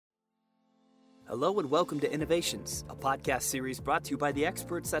Hello and welcome to Innovations, a podcast series brought to you by the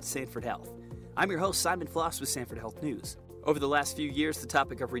experts at Sanford Health. I'm your host, Simon Floss with Sanford Health News. Over the last few years, the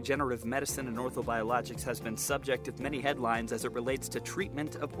topic of regenerative medicine and orthobiologics has been subject of many headlines as it relates to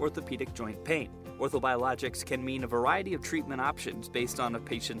treatment of orthopedic joint pain. Orthobiologics can mean a variety of treatment options based on a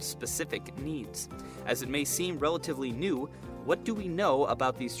patient's specific needs. As it may seem relatively new, what do we know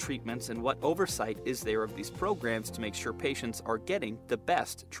about these treatments and what oversight is there of these programs to make sure patients are getting the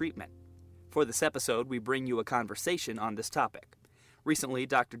best treatment? For this episode, we bring you a conversation on this topic. Recently,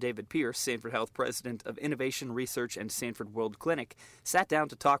 Dr. David Pierce, Sanford Health President of Innovation Research and Sanford World Clinic, sat down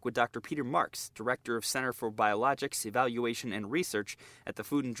to talk with Dr. Peter Marks, Director of Center for Biologics Evaluation and Research at the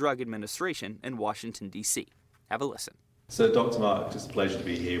Food and Drug Administration in Washington, D.C. Have a listen. So, Dr. Marks, it's a pleasure to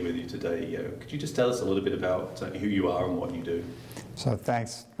be here with you today. Could you just tell us a little bit about who you are and what you do? So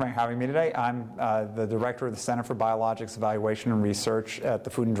thanks for having me today. I'm the Director of the Center for Biologics Evaluation and Research at the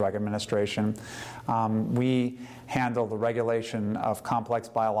Food and Drug Administration. We handle the regulation of complex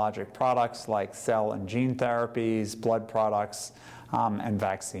biologic products like cell and gene therapies, blood products, and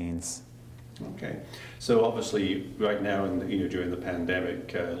vaccines. Okay, so obviously right now, during the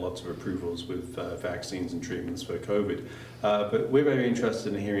pandemic, lots of approvals with vaccines and treatments for COVID. But we're very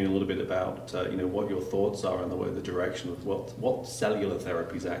interested in hearing a little bit about what your thoughts are on the direction of what cellular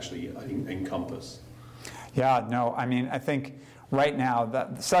therapies actually encompass. I think right now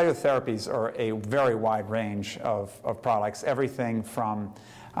the cellular therapies are a very wide range of products, everything from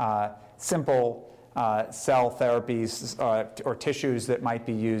simple cell therapies or tissues that might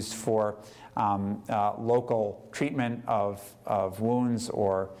be used for local treatment of wounds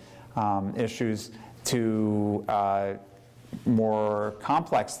or issues to more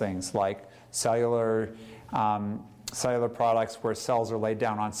complex things like cellular products where cells are laid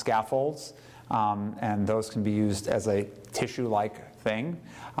down on scaffolds, and those can be used as a tissue-like thing.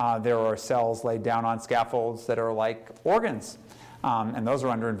 There are cells laid down on scaffolds that are like organs. And those are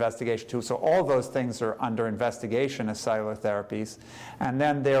under investigation too. So all those things are under investigation as cellular therapies. And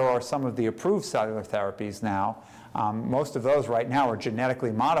then there are some of the approved cellular therapies now. Most of those right now are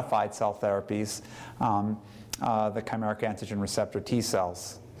genetically modified cell therapies, the chimeric antigen receptor T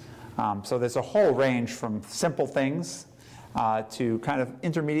cells. So there's a whole range from simple things to kind of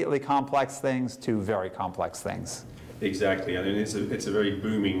intermediately complex things to very complex things. Exactly. I mean, it's a very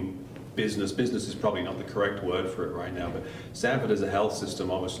booming business. Business is probably not the correct word for it right now, but Sanford as a health system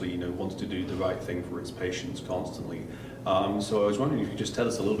obviously wants to do the right thing for its patients constantly. So I was wondering if you could just tell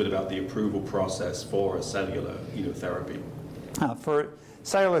us a little bit about the approval process for a cellular therapy. For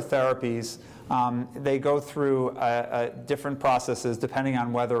cellular therapies, they go through different processes depending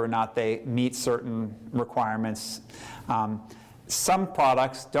on whether or not they meet certain requirements. Some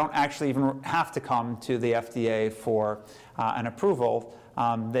products don't actually even have to come to the FDA for an approval.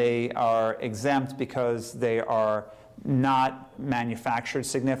 They are exempt because they are not manufactured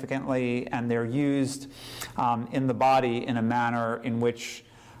significantly, and they're used in the body in a manner in which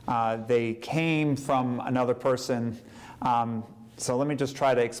they came from another person. So let me just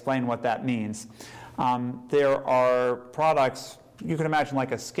try to explain what that means. There are products, you can imagine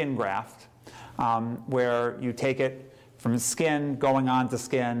like a skin graft, where you take it from skin going on to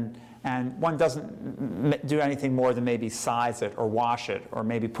skin, and one doesn't do anything more than maybe size it or wash it or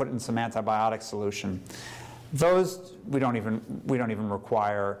maybe put it in some antibiotic solution. Those we don't even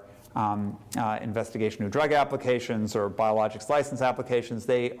require investigation of drug applications or biologics license applications.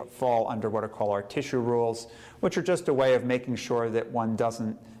 They fall under what are called our tissue rules, which are just a way of making sure that one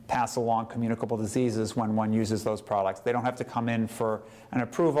doesn't pass along communicable diseases when one uses those products. They don't have to come in for an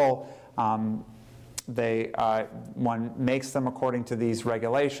approval. One makes them according to these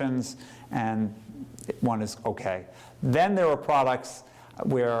regulations, and one is okay. Then there are products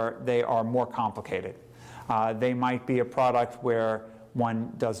where they are more complicated. They might be a product where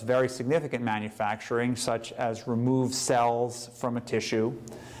one does very significant manufacturing, such as remove cells from a tissue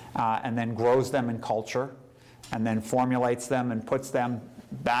and then grows them in culture and then formulates them and puts them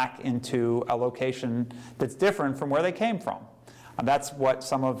back into a location that's different from where they came from. That's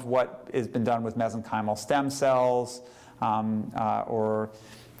some of what has been done with mesenchymal stem cells or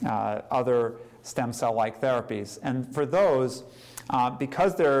other stem cell-like therapies. And for those,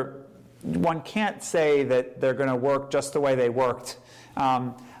 because one can't say that they're going to work just the way they worked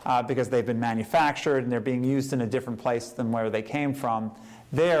because they've been manufactured and they're being used in a different place than where they came from.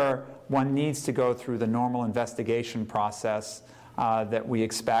 One needs to go through the normal investigation process that we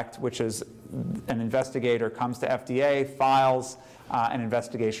expect, which is an investigator comes to FDA, files an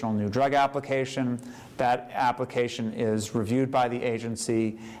investigational new drug application. That application is reviewed by the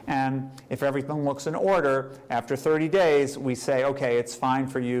agency, and if everything looks in order, after 30 days, we say, okay, it's fine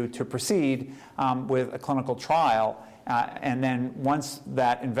for you to proceed with a clinical trial. And then once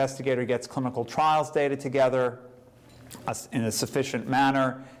that investigator gets clinical trials data together in a sufficient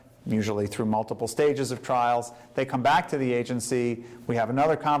manner, usually through multiple stages of trials, they come back to the agency, we have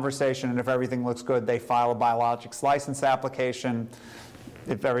another conversation, and if everything looks good, they file a biologics license application.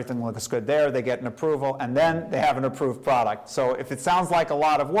 If everything looks good there, they get an approval, and then they have an approved product. So if it sounds like a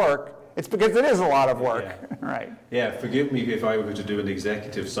lot of work, it's because it is a lot of work. Yeah. Right. Yeah, forgive me if I were to do an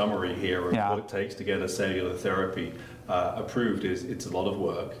executive summary here of what it takes to get a cellular therapy approved. It's a lot of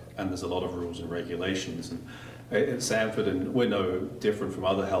work, and there's a lot of rules and regulations. And at Sanford, and we're no different from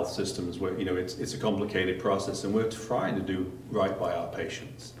other health systems where, it's a complicated process, and we're trying to do right by our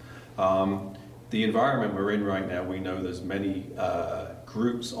patients. The environment we're in right now, we know there's many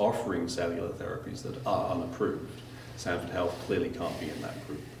groups offering cellular therapies that are unapproved. Sanford Health clearly can't be in that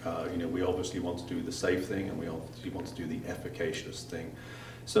group. We obviously want to do the safe thing, and we obviously want to do the efficacious thing.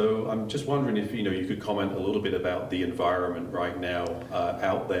 So I'm just wondering if you could comment a little bit about the environment right now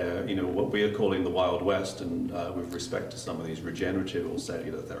out there. What we are calling the Wild West, and with respect to some of these regenerative or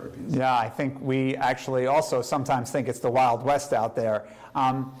cellular therapies. Yeah, I think we actually also sometimes think it's the Wild West out there.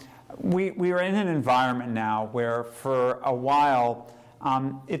 We are in an environment now where, for a while,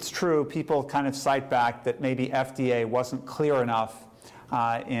 it's true, people kind of cite back that maybe FDA wasn't clear enough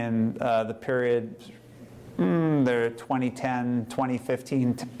in the period, the 2010,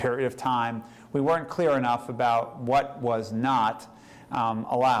 2015 period of time. We weren't clear enough about what was not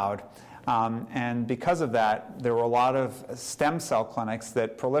allowed. And because of that, there were a lot of stem cell clinics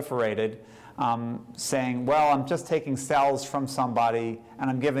that proliferated, saying, well, I'm just taking cells from somebody and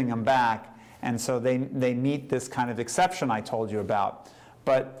I'm giving them back. And so they meet this kind of exception I told you about.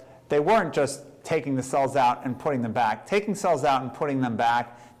 But they weren't just taking the cells out and putting them back. Taking cells out and putting them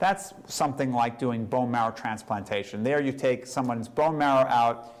back, that's something like doing bone marrow transplantation. There you take someone's bone marrow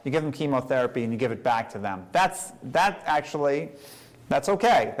out, you give them chemotherapy, and you give it back to them. That's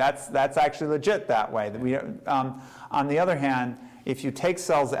okay. That's actually legit that way. On the other hand, if you take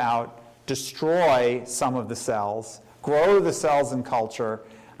cells out, destroy some of the cells, grow the cells in culture,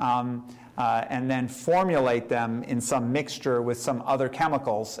 and then formulate them in some mixture with some other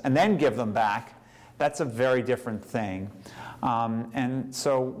chemicals, and then give them back, that's a very different thing. And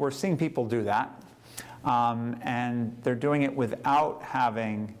so we're seeing people do that. And they're doing it without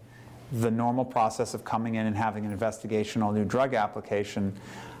having the normal process of coming in and having an investigational new drug application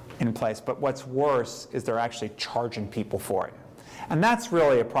in place. But what's worse is they're actually charging people for it. And that's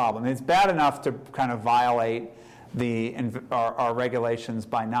really a problem. It's bad enough to kind of violate our regulations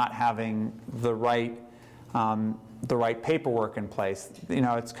by not having the right paperwork in place.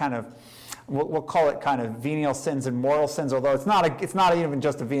 It's kind of, we'll call it kind of venial sins and mortal sins, although it's not even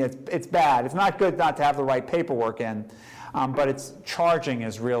just a venial, it's bad. It's not good not to have the right paperwork in, but charging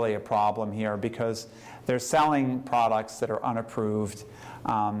is really a problem here because they're selling products that are unapproved.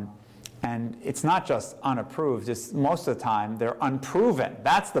 And it's not just unapproved, it's most of the time they're unproven.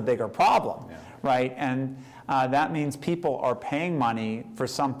 That's the bigger problem, right? And that means people are paying money for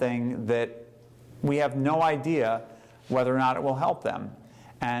something that we have no idea whether or not it will help them.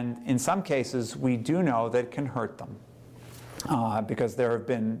 And in some cases, we do know that it can hurt them because there have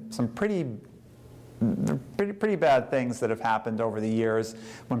been some pretty bad things that have happened over the years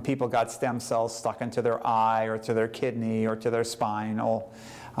when people got stem cells stuck into their eye or to their kidney or to their spinal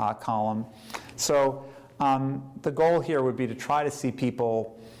column. So the goal here would be to try to see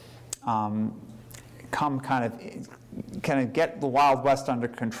people kind of get the Wild West under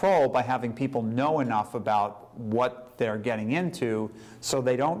control by having people know enough about what they're getting into so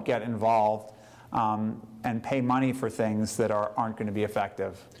they don't get involved and pay money for things that aren't going to be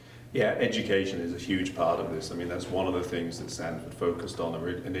effective. Yeah, education is a huge part of this. I mean, that's one of the things that Sanford focused on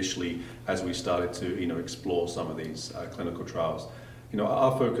initially as we started to, explore some of these clinical trials.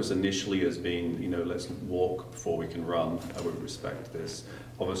 Our focus initially has been, let's walk before we can run with respect to this.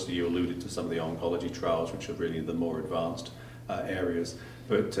 Obviously, you alluded to some of the oncology trials, which are really the more advanced areas.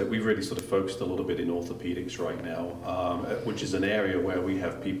 But we've really sort of focused a little bit in orthopedics right now, which is an area where we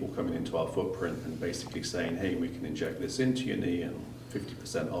have people coming into our footprint and basically saying, hey, we can inject this into your knee and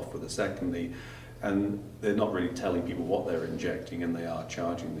 50% off for the second knee. And they're not really telling people what they're injecting, and they are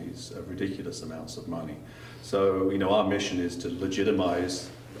charging these ridiculous amounts of money. So, our mission is to legitimize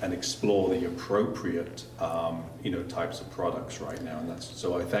and explore the appropriate, types of products right now. And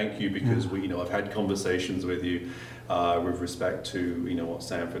so I thank you because I've had conversations with you with respect to what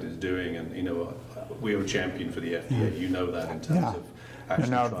Sanford is doing, and we are a champion for the FDA. You know that in terms of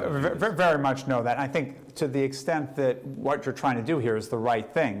actually very much know that. And I think to the extent that what you're trying to do here is the right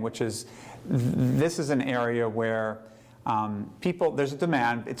thing, which is this is an area where there's a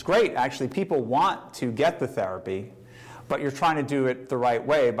demand. It's great, actually. People want to get the therapy, but you're trying to do it the right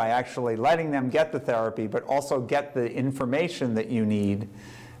way by actually letting them get the therapy, but also get the information that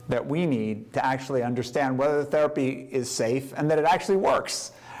that we need to actually understand whether the therapy is safe and that it actually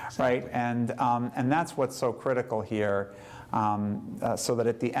works, right? And that's what's so critical here, so that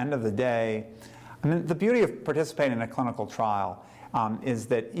at the end of the day, I mean, the beauty of participating in a clinical trial is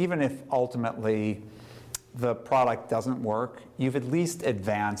that even if ultimately the product doesn't work, you've at least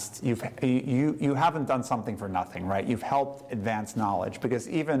advanced. You haven't done something for nothing, right? You've helped advance knowledge, because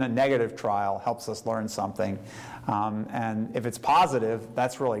even a negative trial helps us learn something. And if it's positive,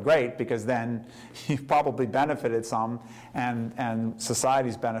 that's really great, because then you've probably benefited some, and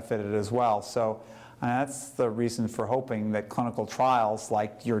society's benefited as well. So that's the reason for hoping that clinical trials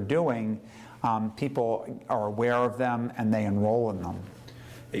like you're doing, people are aware of them and they enroll in them.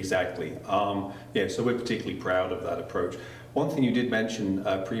 Exactly. So we're particularly proud of that approach. One thing you did mention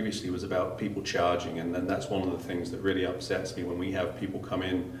previously was about people charging, and then that's one of the things that really upsets me when we have people come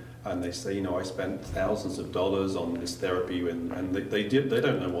in and they say, I spent thousands of dollars on this therapy, and they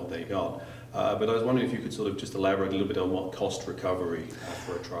don't know what they got. But I was wondering if you could sort of just elaborate a little bit on what cost recovery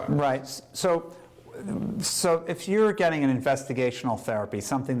for a trial. Right. So if you're getting an investigational therapy,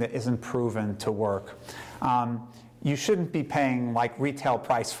 something that isn't proven to work, you shouldn't be paying like retail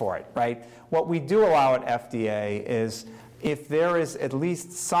price for it, right? What we do allow at FDA is if there is at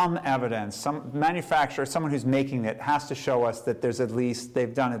least some evidence, some manufacturer, someone who's making it has to show us that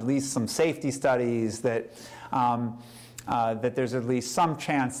they've done at least some safety studies, that there's at least some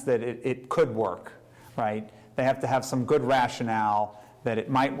chance that it could work, right? They have to have some good rationale that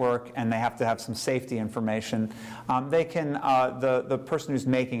it might work, and they have to have some safety information. The person who's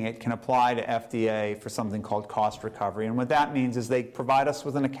making it can apply to FDA for something called cost recovery. And what that means is they provide us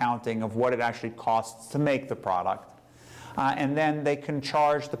with an accounting of what it actually costs to make the product. And then they can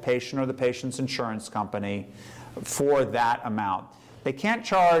charge the patient or the patient's insurance company for that amount. They can't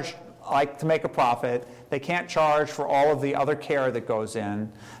charge to make a profit. They can't charge for all of the other care that goes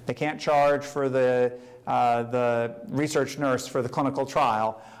in. They can't charge for the research nurse for the clinical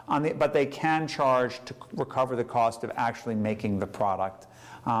trial, but they can charge to recover the cost of actually making the product.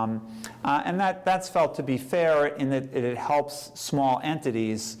 And that's felt to be fair in that it helps small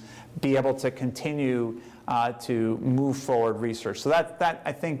entities be able to continue to move forward research. So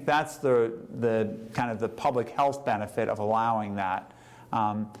I think that's the kind of the public health benefit of allowing that.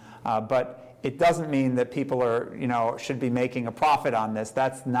 But it doesn't mean that people should be making a profit on this.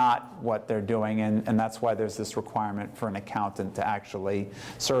 That's not what they're doing, and that's why there's this requirement for an accountant to actually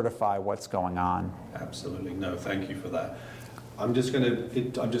certify what's going on. Absolutely. No, thank you for that. I'm just going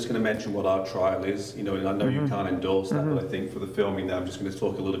to mention what our trial is. And I know you can't endorse that, but I think for the filming now, I'm just going to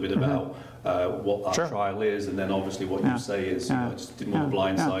talk a little bit about what our trial is, and then obviously what you say is. I just didn't want to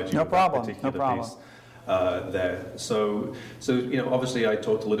blindside you with that particular piece. There. So obviously I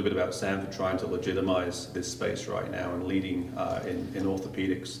talked a little bit about Sanford trying to legitimize this space right now and leading in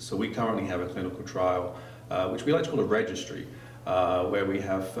orthopedics. So we currently have a clinical trial, which we like to call a registry, where we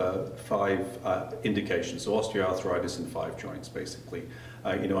have 5 indications, so osteoarthritis in 5 joints, basically.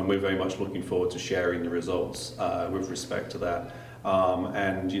 And we're very much looking forward to sharing the results with respect to that.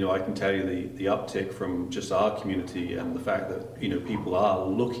 And I can tell you the uptick from just our community, and the fact that people are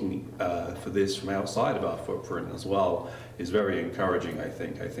looking for this from outside of our footprint as well is very encouraging. I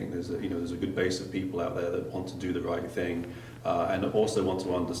think there's a good base of people out there that want to do the right thing and also want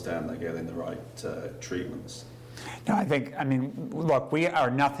to understand they're getting the right treatments. No, look, we are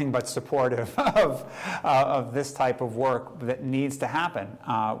nothing but supportive of this type of work that needs to happen,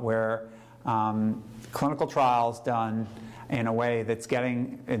 where clinical trials done in a way that's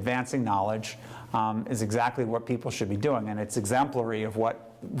advancing knowledge is exactly what people should be doing, and it's exemplary of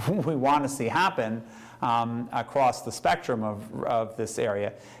what we want to see happen across the spectrum of this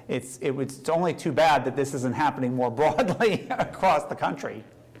area. It's only too bad that this isn't happening more broadly across the country.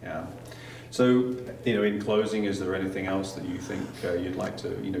 Yeah. So, in closing, is there anything else that you think you'd like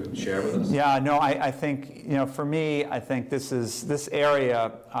to, share with us? Yeah, no, I think, for me, I think this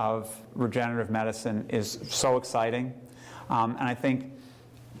area of regenerative medicine is so exciting. And I think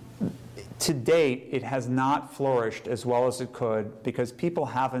to date, it has not flourished as well as it could because people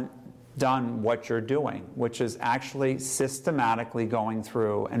haven't done what you're doing, which is actually systematically going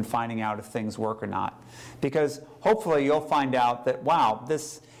through and finding out if things work or not. Because hopefully you'll find out that, wow,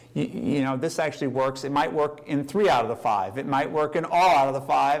 this actually works. It might work in 3 out of the 5. It might work in all out of the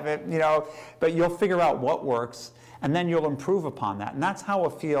 5. But you'll figure out what works, and then you'll improve upon that. And that's how a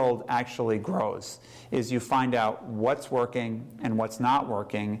field actually grows, is you find out what's working and what's not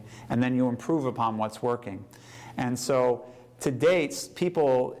working, and then you improve upon what's working. And so to date,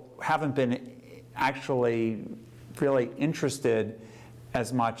 people haven't been actually really interested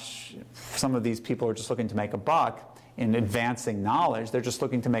as much. Some of these people are just looking to make a buck in advancing knowledge. They're just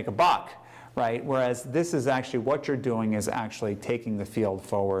looking to make a buck, right? Whereas this is actually, what you're doing is actually taking the field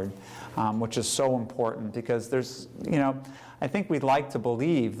forward, which is so important, because there's, I think we'd like to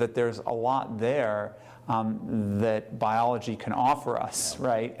believe that there's a lot there that biology can offer us,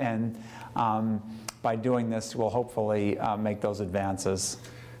 right? And by doing this, we'll hopefully make those advances.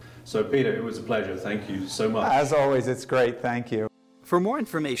 So Peter, it was a pleasure. Thank you so much. As always, it's great. Thank you. For more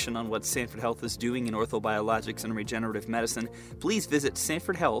information on what Sanford Health is doing in orthobiologics and regenerative medicine, please visit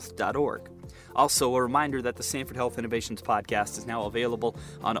sanfordhealth.org. Also, a reminder that the Sanford Health Innovations podcast is now available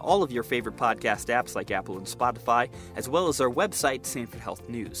on all of your favorite podcast apps like Apple and Spotify, as well as our website, Sanford Health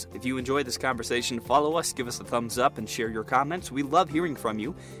News. If you enjoyed this conversation, follow us, give us a thumbs up, and share your comments. We love hearing from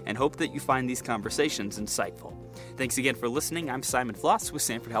you and hope that you find these conversations insightful. Thanks again for listening. I'm Simon Floss with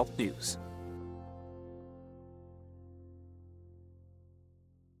Sanford Health News.